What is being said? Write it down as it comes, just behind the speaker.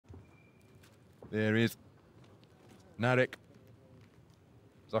There is Narek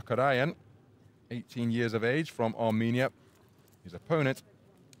ZAKHARYAN, 18 years of age, from Armenia. His opponent,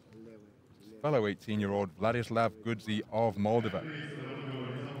 fellow 18-year-old Vladislav GUDZI of Moldova.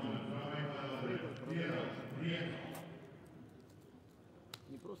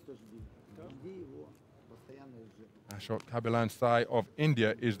 Ashok Kabilansai of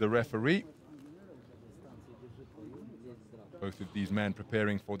India is the referee. Both of these men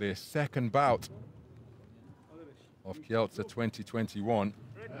preparing for their second bout of Kielce 2021.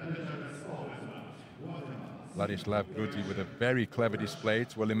 Vladislav GUDZI with a very clever display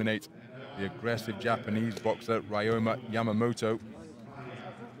to eliminate the aggressive Japanese boxer Ryoma Yamamoto,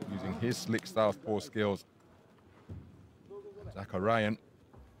 using his slick southpaw skills. ZAKHARYAN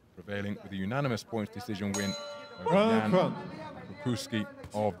prevailing with a unanimous points decision win over Jan Rupuski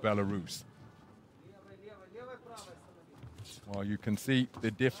of Belarus. Well, you can see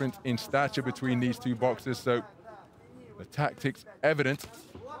the difference in stature between these two boxers, so the tactics evident.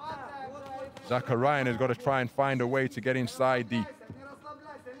 ZAKHARYAN has got to try and find a way to get inside the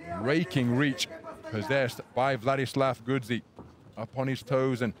raking reach possessed by Vladislav GUDZI. Up on his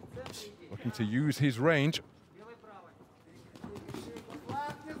toes and looking to use his range.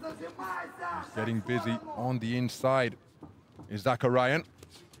 Getting busy on the inside is ZAKHARYAN.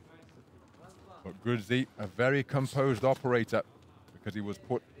 But GUDZI, a very composed operator, because he was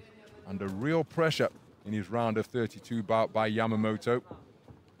put under real pressure in his round of 32 bout by Yamamoto.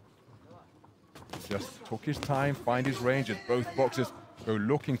 Just took his time, find his range, as both boxers go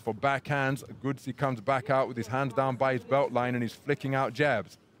looking for backhands. GUDZI comes back out with his hands down by his belt line and he's flicking out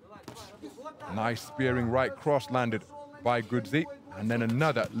jabs. Nice spearing right cross landed by GUDZI. And then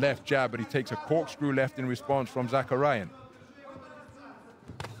another left jab, but he takes a corkscrew left in response from ZAKHARYAN.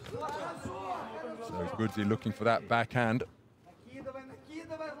 So GUDZI looking for that backhand.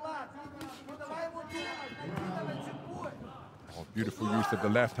 Oh, beautiful use of the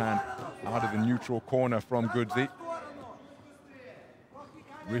left hand out of the neutral corner from GUDZI.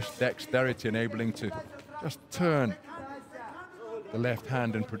 Wrist dexterity enabling to just turn the left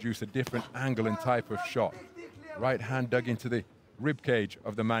hand and produce a different angle and type of shot. Right hand dug into the rib cage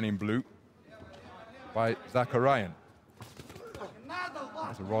of the man in blue by ZAKHARYAN.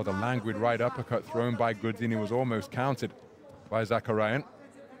 That's a rather languid right uppercut thrown by GUDZI, and he was almost countered by ZAKHARYAN.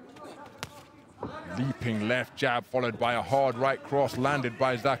 Leaping left jab followed by a hard right cross landed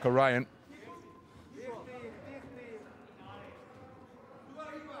by ZAKHARYAN.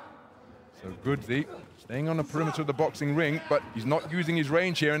 So GUDZI staying on the perimeter of the boxing ring, but he's not using his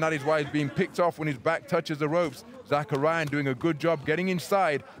range here, and that is why he's being picked off when his back touches the ropes. ZAKHARYAN doing a good job getting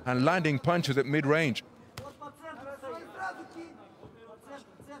inside and landing punches at mid-range.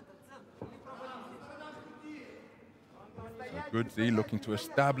 GUDZI looking to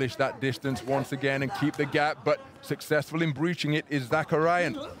establish that distance once again and keep the gap, but successful in breaching it is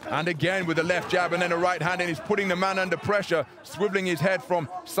ZAKHARYAN. And again with a left jab and then a right hand, and he's putting the man under pressure, swiveling his head from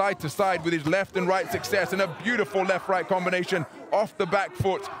side to side with his left and right success, and a beautiful left-right combination off the back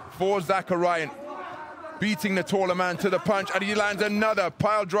foot for ZAKHARYAN. Beating the taller man to the punch, and he lands another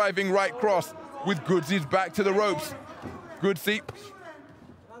pile-driving right cross with GUDZI's back to the ropes. GUDZI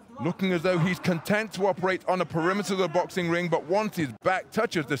looking as though he's content to operate on the perimeter of the boxing ring, but once his back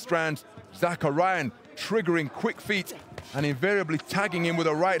touches the strands, ZAKHARYAN triggering quick feet and invariably tagging him with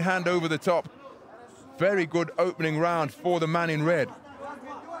a right hand over the top. Very good opening round for the man in red.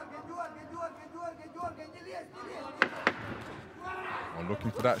 Well,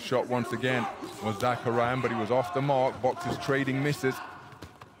 looking for that shot once again was ZAKHARYAN, but he was off the mark. Boxers trading misses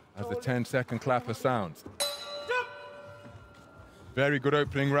as the 10-second clapper sounds. Very good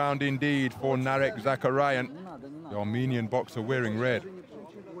opening round indeed for Narek ZAKHARYAN, the Armenian boxer wearing red. And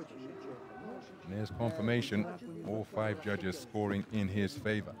there's confirmation, all 5 judges scoring in his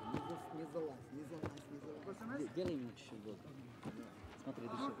favor.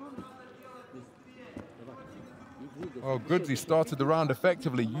 Oh, GUDZI started the round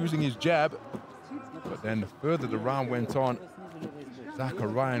effectively using his jab, but then the further the round went on,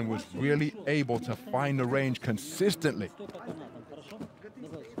 ZAKHARYAN was really able to find the range consistently.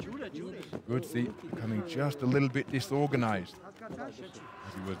 GUDZI becoming just a little bit disorganized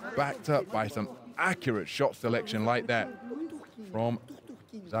as he was backed up by some accurate shot selection like that from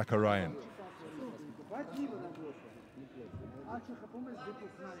ZAKHARYAN.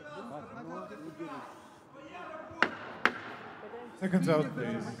 Seconds out,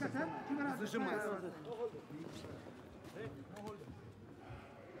 please.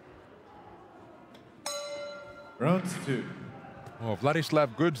 Round 2. Oh,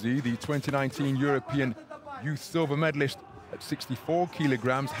 Vladislav GUDZI, the 2019 European Youth Silver Medalist at 64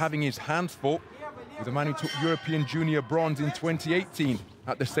 kilograms, having his hands full with a man who took European Junior bronze in 2018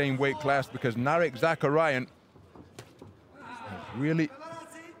 at the same weight class, because Narek ZAKHARYAN has really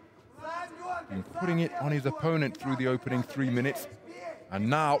been putting it on his opponent through the opening 3 minutes.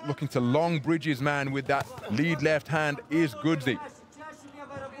 And now looking to long bridge his man with that lead left hand is GUDZI.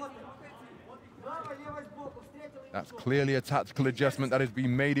 That's clearly a tactical adjustment that has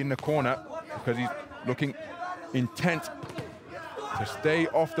been made in the corner, because he's looking intent to stay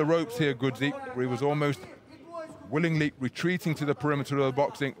off the ropes here, GUDZI, where he was almost willingly retreating to the perimeter of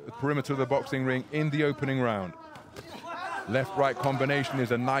the boxing ring in the opening round. Left-right combination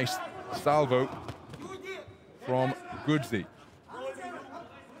is a nice salvo from GUDZI.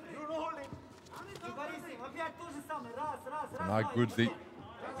 And now GUDZI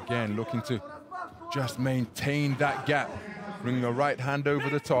again looking to just maintain that gap, bring the right hand over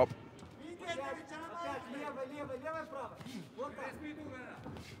the top.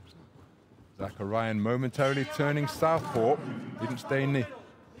 ZAKHARYAN momentarily turning southpaw, didn't stay in the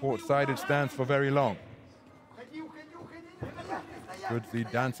port-sided stance for very long.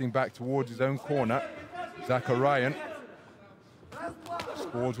 GUDZI dancing back towards his own corner. ZAKHARYAN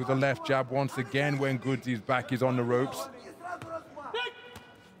scores with a left jab once again when GUDZI's back is on the ropes.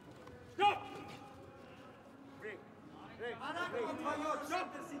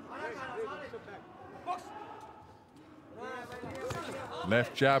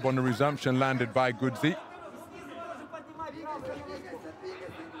 Left jab on the resumption landed by GUDZI.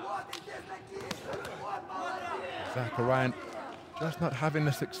 ZAKHARYAN just not having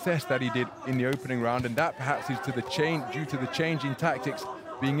the success that he did in the opening round, and that perhaps is due to the change in tactics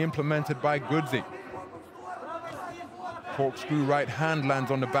being implemented by GUDZI. Corkscrew right hand lands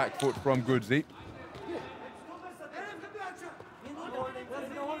on the back foot from GUDZI.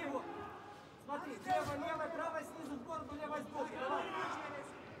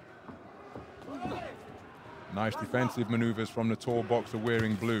 Nice defensive maneuvers from the tall boxer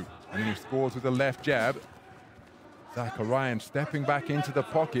wearing blue. And he scores with a left jab. ZAKHARYAN stepping back into the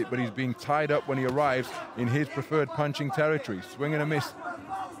pocket, but he's being tied up when he arrives in his preferred punching territory. Swing and a miss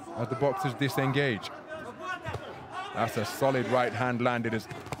as the boxers disengage. That's a solid right hand landed as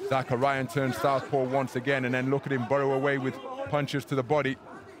ZAKHARYAN turns southpaw once again, and then look at him burrow away with punches to the body.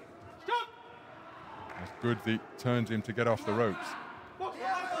 As GUDZI turns him to get off the ropes.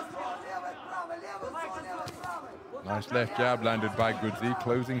 Nice left jab landed by GUDZI.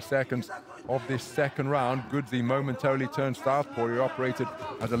 Closing seconds of this second round. GUDZI momentarily turned southpaw. He operated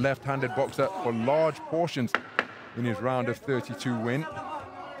as a left-handed boxer for large portions in his round of 32 win.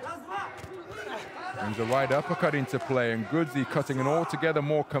 Brings a right uppercut into play, and GUDZI cutting an altogether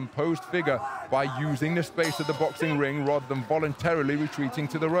more composed figure by using the space of the boxing ring rather than voluntarily retreating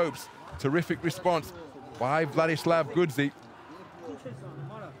to the ropes. Terrific response by Vladislav GUDZI.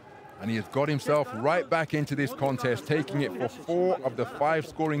 And he has got himself right back into this contest, taking it for 4 of the 5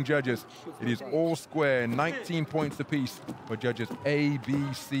 scoring judges. It is all square, 19 points apiece for judges A,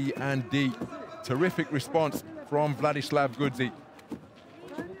 B, C, and D. Terrific response from Vladislav GUDZI,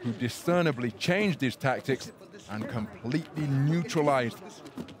 who discernibly changed his tactics and completely neutralized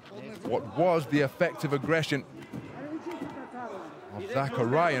what was the effective aggression of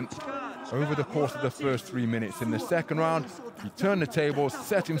ZAKHARYAN over the course of the first 3 minutes. In the second round, he turned the tables,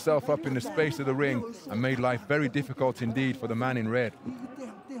 set himself up in the space of the ring, and made life very difficult indeed for the man in red.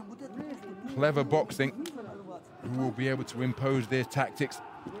 Clever boxing, who will be able to impose their tactics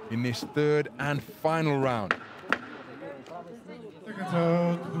in this third and final round. Second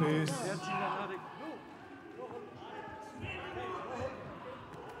out, please.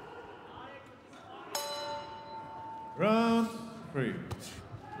 Round 3.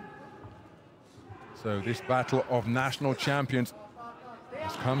 So this battle of national champions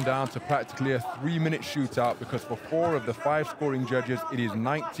has come down to practically a 3-minute shootout, because for 4 of the 5 scoring judges, it is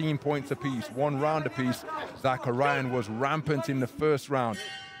 19 points apiece, 1 round apiece. ZAKHARYAN was rampant in the first round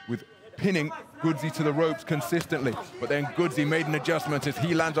with pinning GUDZI to the ropes consistently, but then GUDZI made an adjustment as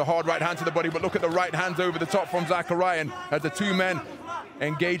he lands a hard right hand to the body, but look at the right hands over the top from ZAKHARYAN as the 2 men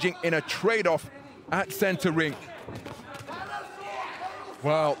engaging in a trade-off at center ring.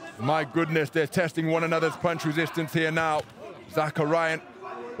 Well, my goodness, they're testing one another's punch resistance here now. ZAKHARYAN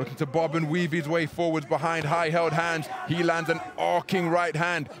looking to bob and weave his way forwards behind high-held hands. He lands an arcing right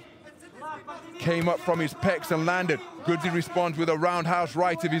hand. Came up from his pecs and landed. GUDZI responds with a roundhouse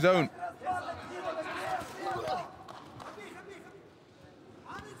right of his own.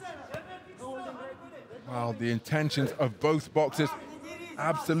 Well, the intentions of both boxers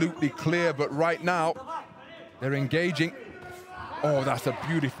absolutely clear, but right now they're engaging. Oh, that's a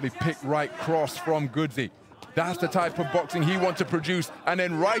beautifully picked right cross from GUDZI. That's the type of boxing he wants to produce. And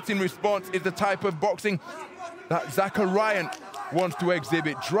then right in response is the type of boxing that ZAKHARYAN wants to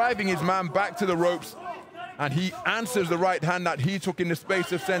exhibit, driving his man back to the ropes. And he answers the right hand that he took in the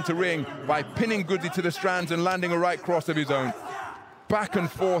space of center ring by pinning GUDZI to the strands and landing a right cross of his own. Back and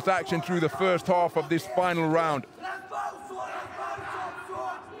forth action through the first half of this final round.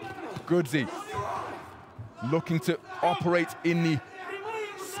 GUDZI looking to operate in the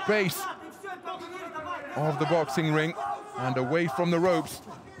space of the boxing ring and away from the ropes.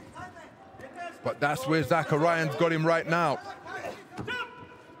 But that's where ZAKHARYAN's got him right now.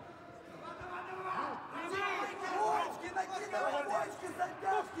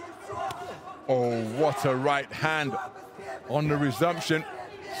 Oh, what a right hand on the resumption.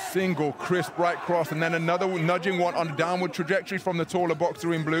 Single crisp right cross, and then another nudging one on a downward trajectory from the taller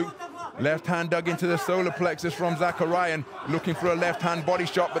boxer in blue. Left hand dug into the solar plexus from ZAKHARYAN, looking for a left hand body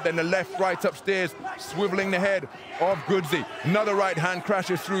shot, but then the left right upstairs, swiveling the head of GUDZI. Another right hand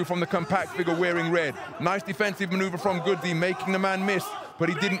crashes through from the compact figure wearing red. Nice defensive maneuver from GUDZI, making the man miss, but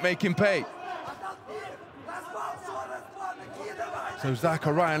he didn't make him pay. So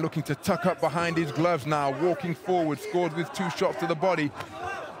ZAKHARYAN looking to tuck up behind his gloves now, walking forward, scored with 2 shots to the body.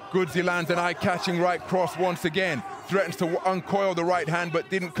 GUDZI lands an eye-catching right cross once again, threatens to uncoil the right hand but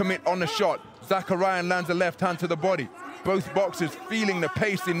didn't commit on the shot. ZAKHARYAN lands a left hand to the body. Both boxers feeling the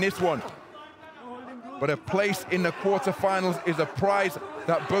pace in this one. But a place in the quarterfinals is a prize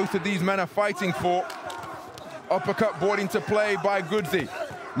that both of these men are fighting for. Uppercut brought into play by GUDZI.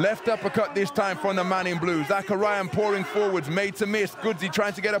 Left uppercut this time from the man in blue. ZAKHARYAN pouring forwards, made to miss. GUDZI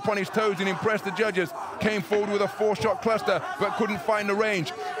trying to get up on his toes and impress the judges. Came forward with a 4-shot cluster, but couldn't find the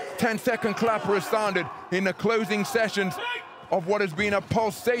range. 10-second clapper has sounded in the closing sessions of what has been a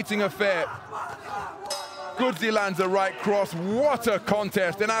pulsating affair. GUDZI lands a right cross. What a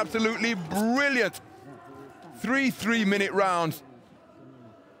contest, an absolutely brilliant 3 3-minute rounds.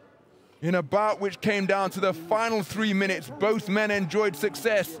 In a bout which came down to the final 3 minutes, both men enjoyed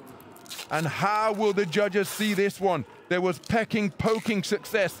success. And how will the judges see this one? There was pecking, poking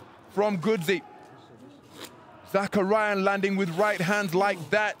success from GUDZI. ZAKHARYAN landing with right hands like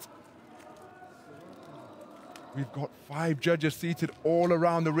that. We've got 5 judges seated all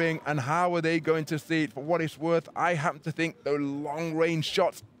around the ring, and how are they going to see it? For what it's worth, I happen to think the long-range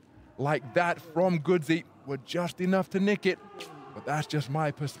shots like that from GUDZI were just enough to nick it. But that's just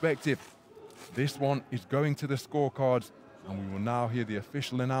my perspective. This one is going to the scorecards, and we will now hear the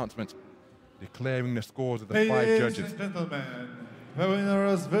official announcement declaring the scores of the 5 judges. Ladies and gentlemen, the winner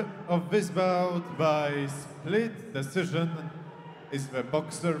of this bout by split decision is the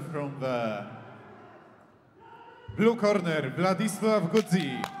boxer from the blue corner, Vladislav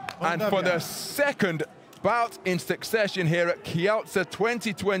GUDZI. And for the second bout in succession here at Kielce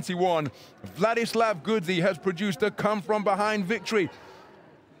 2021, Vladislav GUDZI has produced a come-from-behind victory.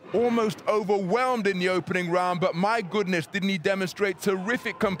 Almost overwhelmed in the opening round, but my goodness, didn't he demonstrate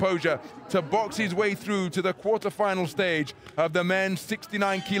terrific composure to box his way through to the quarterfinal stage of the men's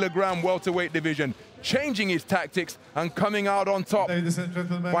 69kg welterweight division, changing his tactics and coming out on top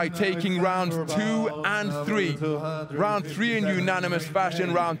by taking rounds 2 and 3. Round 3 in unanimous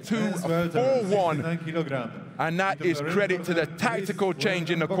fashion, round 2 a 4-1. And that is credit to the tactical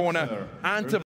change in the corner and to